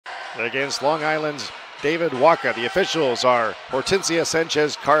against Long Island's David Waka. The officials are Hortensia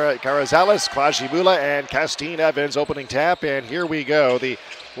Sanchez Carrizales, Klaji Mula, and Castine Evans opening tap. And here we go. The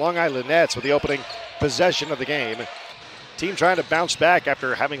Long Island Nets with the opening possession of the game. Team trying to bounce back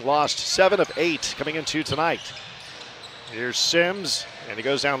after having lost 7 of 8 coming into tonight. Here's Sims, and he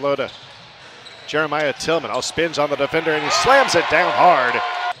goes down low to Jeremiah Tillman. All spins on the defender, and he slams it down hard.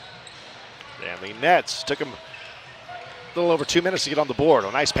 And the Nets took him a little over 2 minutes to get on the board.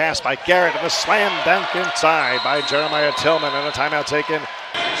 A nice pass by Garrett, and a slam dunk inside by Jeremiah Tillman, and a timeout taken.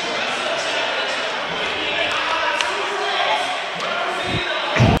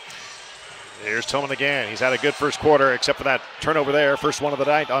 Here's Tillman again. He's had a good first quarter, except for that turnover there. First one of the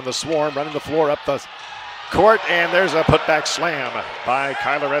night on the Swarm, running the floor up the court, and there's a putback slam by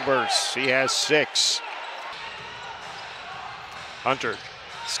Kyler Edwards. He has 6. Hunter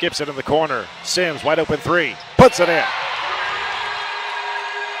skips it in the corner. Sims, wide open 3, puts it in.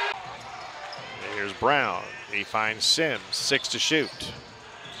 Here's Brown. He finds Sims, 6 to shoot.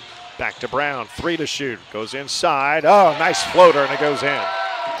 Back to Brown, 3 to shoot. Goes inside. Oh, nice floater, and it goes in.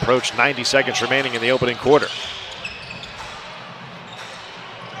 Approach 90 seconds remaining in the opening quarter.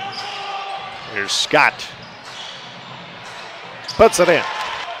 Here's Scott. Puts it in.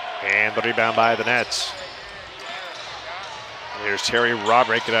 And the rebound by the Nets. Here's Terry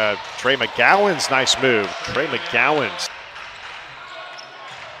Roderick and Trey McGowan's nice move. Trey McGowan's.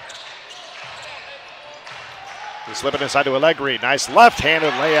 He's slipping inside to Allegri. Nice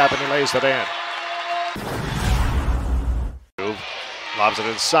left-handed layup, and he lays it in. Lobs it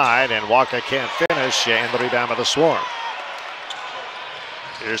inside, and Waka can't finish, and the rebound by the Swarm.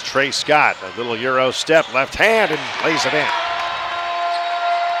 Here's Trey Scott, a little Euro step, left hand, and lays it in.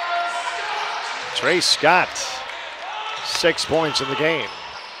 Trey Scott, 6 points in the game.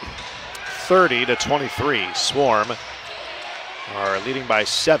 30-23. Swarm are leading by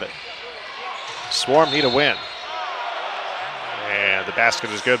 7. Swarm need a win. And the basket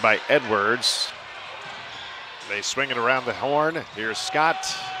is good by Edwards. They swing it around the horn. Here's Scott,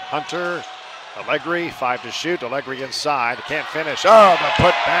 Hunter, Allegri, 5 to shoot. Allegri inside, can't finish. Oh, the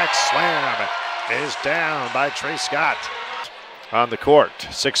putback slam is down by Trey Scott. On the court,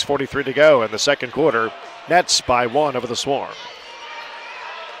 6:43 to go in the second quarter. Nets by 1 over the Swarm.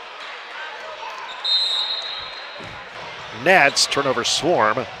 Nets turnover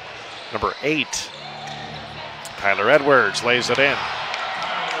Swarm, number 8. Kyler Edwards lays it in.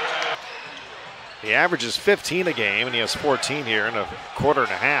 He averages 15 a game, and he has 14 here in a quarter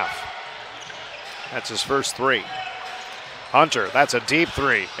and a half. That's his first 3. Hunter, that's a deep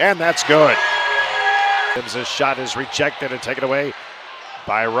 3, and that's good. His shot is rejected and taken away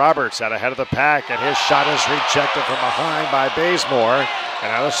by Roberts out ahead of the pack, and his shot is rejected from behind by Bazemore.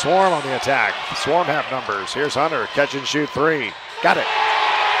 And now the Swarm on the attack. The Swarm have numbers. Here's Hunter, catch and shoot 3. Got it.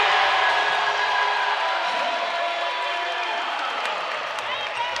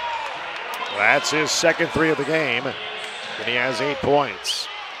 That's his second 3 of the game, and he has 8 points.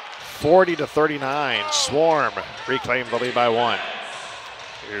 40-39, Swarm reclaim the lead by 1.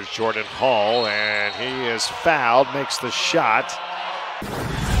 Here's Jordan Hall, and he is fouled, makes the shot.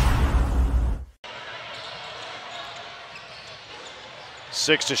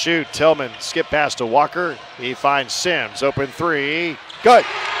 Six to shoot, Tillman, skip pass to Walker. He finds Sims, open 3, good.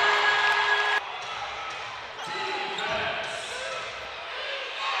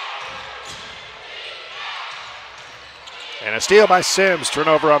 And a steal by Sims,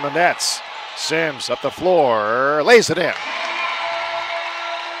 turnover on the Nets. Sims up the floor, lays it in.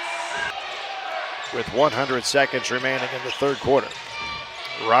 With 100 seconds remaining in the third quarter.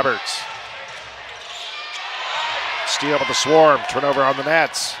 Roberts. Steal by the Swarm, turnover on the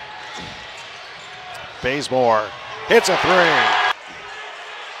Nets. Bazemore hits a 3.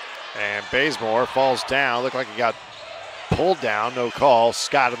 And Bazemore falls down, looked like he got pulled down, no call.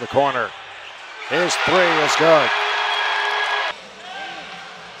 Scott in the corner. His 3 is good.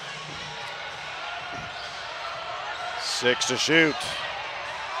 Six to shoot.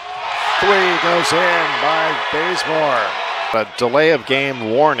 3 goes in by Bazemore. A delay of game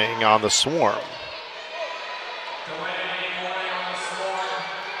warning on the Swarm.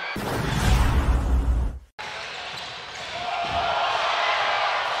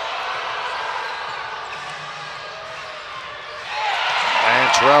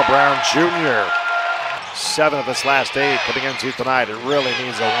 And Terrell Brown Jr. 7 of his last 8 coming into tonight. It really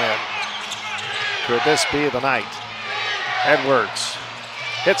needs a win. Could this be the night? Edwards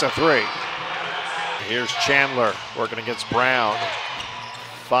hits a 3. Here's Chandler working against Brown.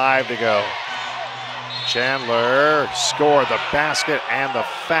 5 to go. Chandler scored the basket and the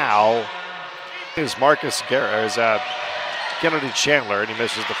foul. Is Kennedy Chandler, and he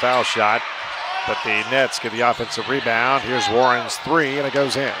misses the foul shot. But the Nets get the offensive rebound. Here's Warren's three, and it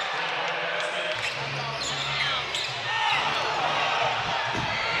goes in.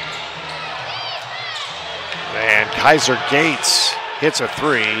 And Kaiser Gates hits a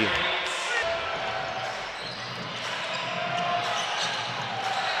three.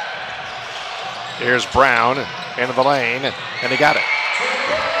 Here's Brown into the lane, and he got it.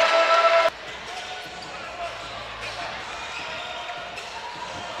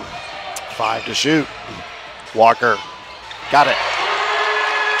 Five to shoot. Walker got it.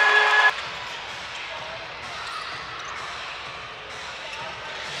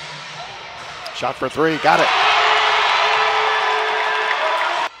 Shot for three, got it.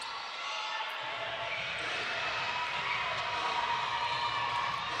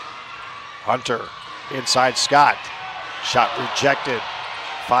 Hunter inside Scott. Shot rejected.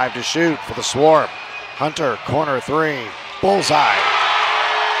 Five to shoot for the Swarm. Hunter, corner three. Bullseye.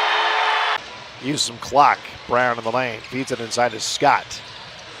 Use some clock. Brown in the lane. Feeds it inside to Scott.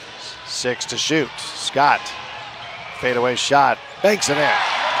 Six to shoot. Scott. Fadeaway shot. Banks it in.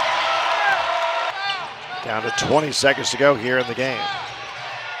 Down to 20 seconds to go here in the game.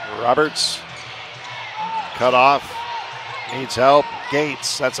 Roberts. Cut off. Needs help.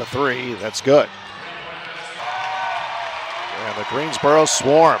 Gates. That's a three. That's good. And the Greensboro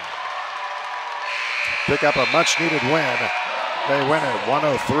Swarm pick up a much-needed win. They win it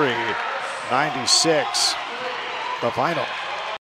 103-96, the final.